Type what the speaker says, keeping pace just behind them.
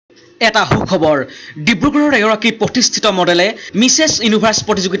এটা সুখবৰ ডিব্ৰুগড়ৰ এগৰাকী প্ৰতিষ্ঠিত মডেলে মিছেছ ইউনিভাৰ্ছ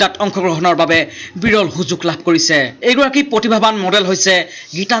প্ৰতিযোগিতাত অংশগ্ৰহণৰ বাবে বিৰল সুযোগ লাভ কৰিছে। এগৰাকী প্ৰতিভাৱান মডেল হৈছে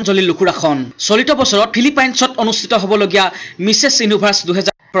গীতাঞ্জলি লুকুৰাখন। চলিত বছৰত ফিলিপাইনছত অনুষ্ঠিত হ'বলগীয়া মিছেছ ইউনিভাৰ্ছ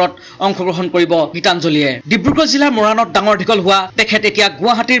 2018ত অংশগ্ৰহণ কৰিব গীতাঞ্জলিয়ে। ডিব্ৰুগড় জিলাৰ মৰাণত ডাঙৰ দীঘল হোৱা তেখেত এতিয়া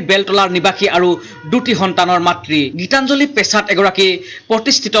গুৱাহাটীৰ বেলতলাৰ নিবাসী আৰু দুটি সন্তানৰ মাতৃ। গীতাঞ্জলি পেছাত এগৰাকী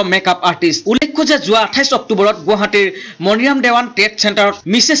প্ৰতিষ্ঠিত মেকআপ আৰ্টিষ্ট। উল্লেখ্য যে যোৱা 28 অক্টোবৰত গুৱাহাটীৰ মণিৰাম দেৱান ট্ৰেড চেণ্টাৰত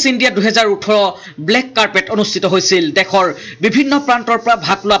মিছেছ ইণ্ডিয়া 2018 ব্লেক কাৰ্পেট অনুষ্ঠিত হৈছিল। দেশৰ বিভিন্ন প্ৰান্তৰ পৰা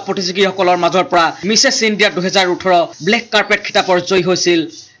ভাগ লোৱা প্ৰতিযোগীসকলৰ মাজৰ পৰা মিছেছ ইণ্ডিয়া 2018 ব্লেক কাৰ্পেট খিতাপৰ জয়ী হৈছিল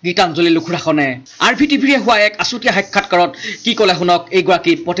গীতাঞ্জলি লুকুৰাখনে। RvTVৰে হোৱা এক আছুতীয়া সাক্ষাৎকাৰত কি ক'লে শুনক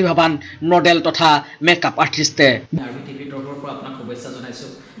এইগৰাকী প্ৰতিভাৱান মডেল তথা মেকআপ আৰ্টিষ্টে। RvTVৰ তৰফৰ পৰা আপোনাক শুভেচ্ছা জনাইছো।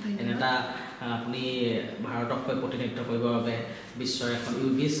 এনেটা আপুনি ভাৰতক প্ৰতিনিধিত্ব কৰিবৰ বাবে বিশ্বৰ এখন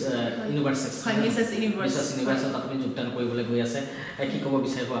ইউনিভাৰ্ছত আপুনি যোগদান কৰিবলৈ গৈ আছে, কি ক'ব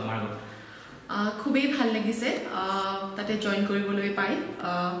বিচাৰিব আমাৰ আগত? খুবেই ভাল লাগিছে তাতে জইন কৰিবলৈ পাই।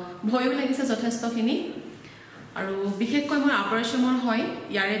 ভয়ো লাগিছে যথেষ্টখিনি, আৰু বিশেষকৈ মই অপাৰেশ্যনৰ হয়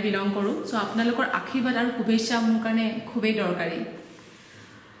ইয়াৰে বিলং কৰোঁ। চ' আপোনালোকৰ আশীৰ্বাদ আৰু শুভেচ্ছা মোৰ কাৰণে খুবেই দৰকাৰী।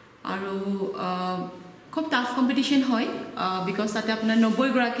 আৰু খুব টাফ কম্পিটিশ্যন হয় বিকজ তাতে আপোনাৰ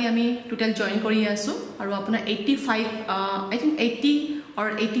 90গৰাকী আমি টোটেল জইন কৰি আছোঁ, আৰু আপোনাৰ 80 or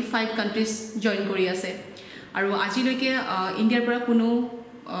 85 কাণ্ট্ৰিজ জইন কৰি আছে। আৰু আজিলৈকে ইণ্ডিয়াৰ পৰা কোনো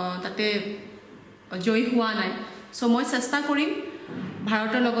তাতে জয়ী হোৱা নাই। চ' মই চেষ্টা কৰিম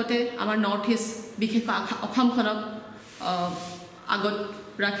ভাৰতৰ লগতে আমাৰ নৰ্থ ইষ্ট বিশেষকৈ অসমখনক আগত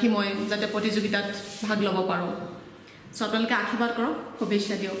ৰাখি মই যাতে প্ৰতিযোগিতাত ভাগ ল'ব পাৰোঁ। চ' আপোনালোকে আশীৰ্বাদ কৰক,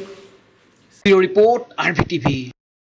 শুভেচ্ছা দিয়ক। Report RvTV।